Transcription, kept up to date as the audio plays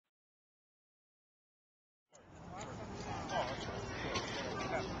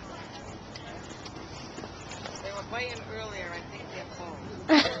weighing earlier. I think they're full.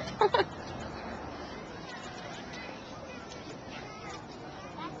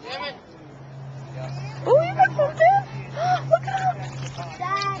 Damn it. Oh, you got something? Look at him.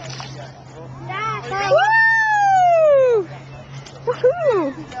 Woo! Woohoo!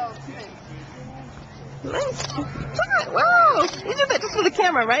 Nice. Wow! You did that just for the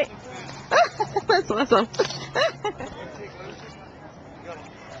camera, right? That's awesome.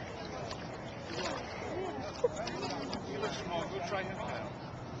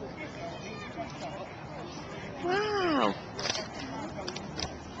 Wow.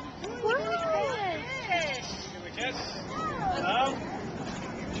 Hello?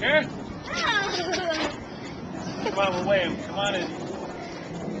 Sure? Come on, we'll weigh him. Come on in.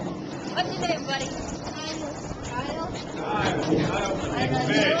 What's your name, buddy? Kyle. Big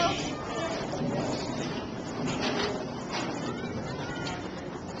fish.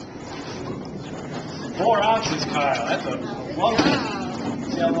 4 ounces, Kyle. That's a long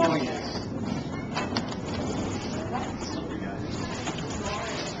one. See how long he is.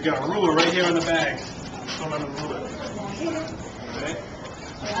 We got a ruler right here on the bag. Come on the ruler. Okay.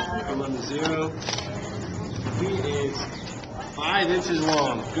 Come on the 0. He is 5 inches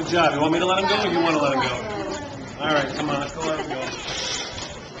long. Good job. You want me to let him go or you want to let him go? All right, come on. Let's go let him go.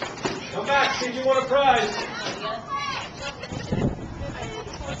 Come back. See if you want a prize.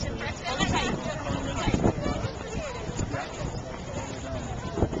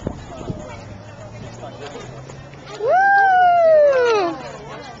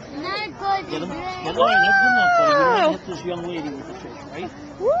 Get him. Get Wow. Hit this young lady with the fish, right?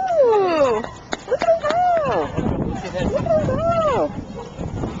 Woo! Look at him go! Look at him go!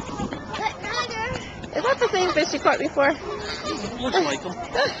 Is that the same fish you caught before? Looks like him.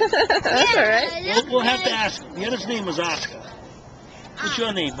 That's alright. We'll have to ask him. The other's name is Oscar. What's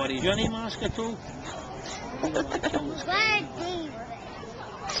your name, buddy? Is your name Oscar, too?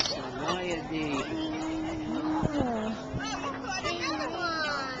 Y-A-D.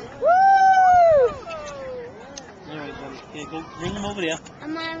 Woo! All right, buddy. Yeah, go bring him over there. I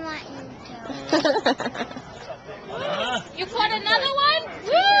might want you You caught another one?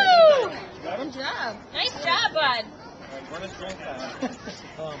 Woo! Good job. Nice job, bud. What is drink time?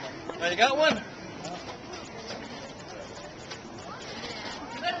 Oh, you got one?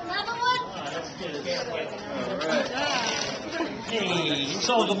 Got another one? That's good. Hey, it's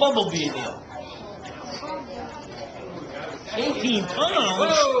all like a bumblebee in there. 18 pounds?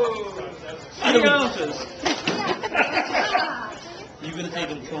 Whoa! 3 ounces. You're going to take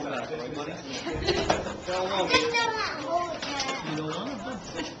him to throw back, right, buddy? You don't want a big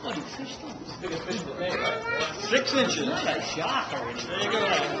fish, buddy. Fish stuff. 6 inches. Not a shark already. There you go.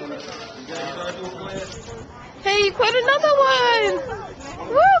 Hey, you caught another one!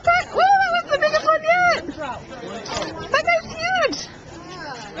 Woo, that was the biggest one yet! That guy's huge!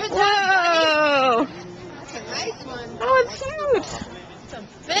 Whoa! That's a nice one. Oh, it's huge! It's a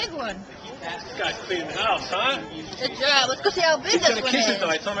big one. This guy's cleaning the house, huh? Good job. Let's go see how big He's this gonna one kiss is. it though.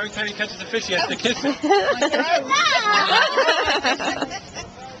 I told him every time he catches a fish, he has to kiss it.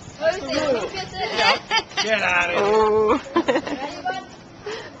 Get out of here. Oh.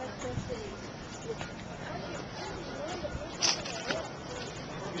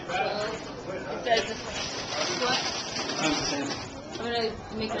 I'm going to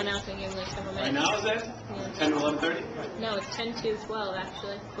make an announcement here in like several Right minutes. now is that? 10 to 11:30? No, it's 10 to 12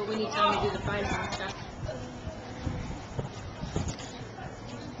 actually, but we need time to do the prizes and stuff.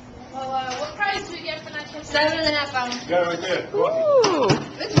 Well, what prize do we get for that? 7.5 ounces. You got it right there. Go on. Ooh.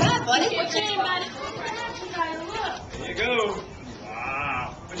 Good job, buddy. What's your name, bud? There you go.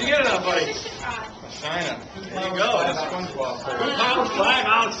 Wow. What'd you get it on, buddy? China. There you go. That's SpongeBob. 2 pounds, 5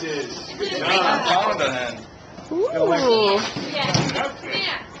 ounces. Good job. Pounder hen. Ooh. Yeah.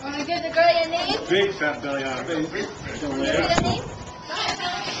 Want to give the girl your name? Big fat belly on it. Big. Don't lay Your it. name?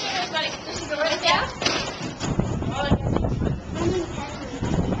 Just go right down.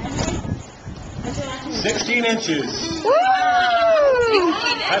 16 inches. Woo!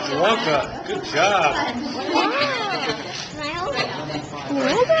 That's Wonka. Good job.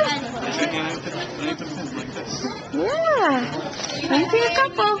 Yeah. Let me see a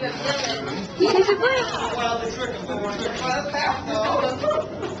couple. Here's your break.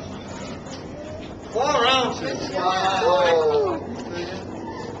 4 ounces. Ooh.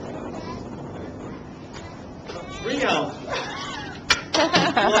 3 ounces.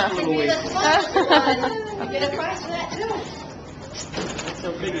 Luck little weight. You get a prize for that, too. That's so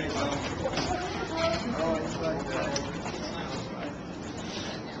big it is.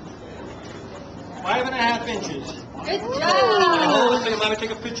 5.5 inches. Good Hold job. this thing, let me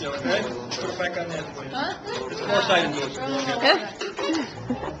take a picture, okay? Put it back on there, please. Huh? It's more side doors.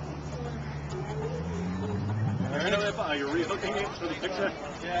 Are you re-hooking it for the picture?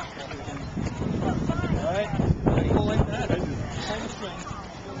 Yeah. Alright. Pull like that. Hold the string.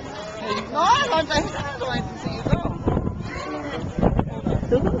 No, I don't think I'm going to see you go.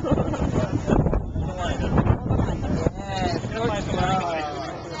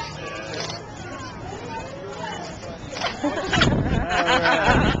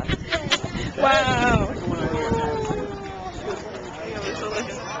 Wow.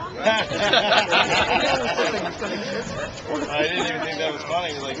 I didn't even think that was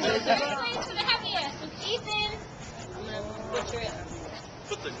funny. Like, Thanks for the happiest with Ethan. I'm gonna butcher it.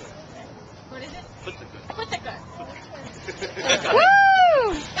 put the good. What is it? Put the good. What's it good?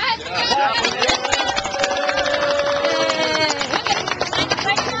 Woo! Guys,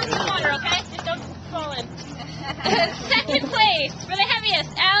 okay? Just don't fall in. Second place for the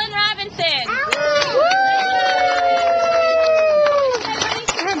heaviest, Alan Robinson.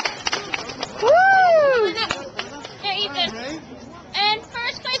 Here, Ethan. And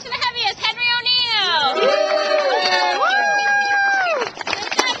first place for the heaviest, Henry O'Neill.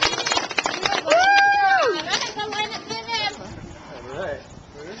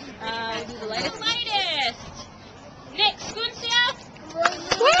 Do the lightest. Nick Skuncio.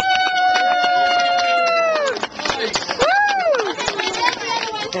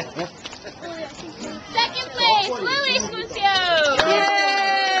 Woo!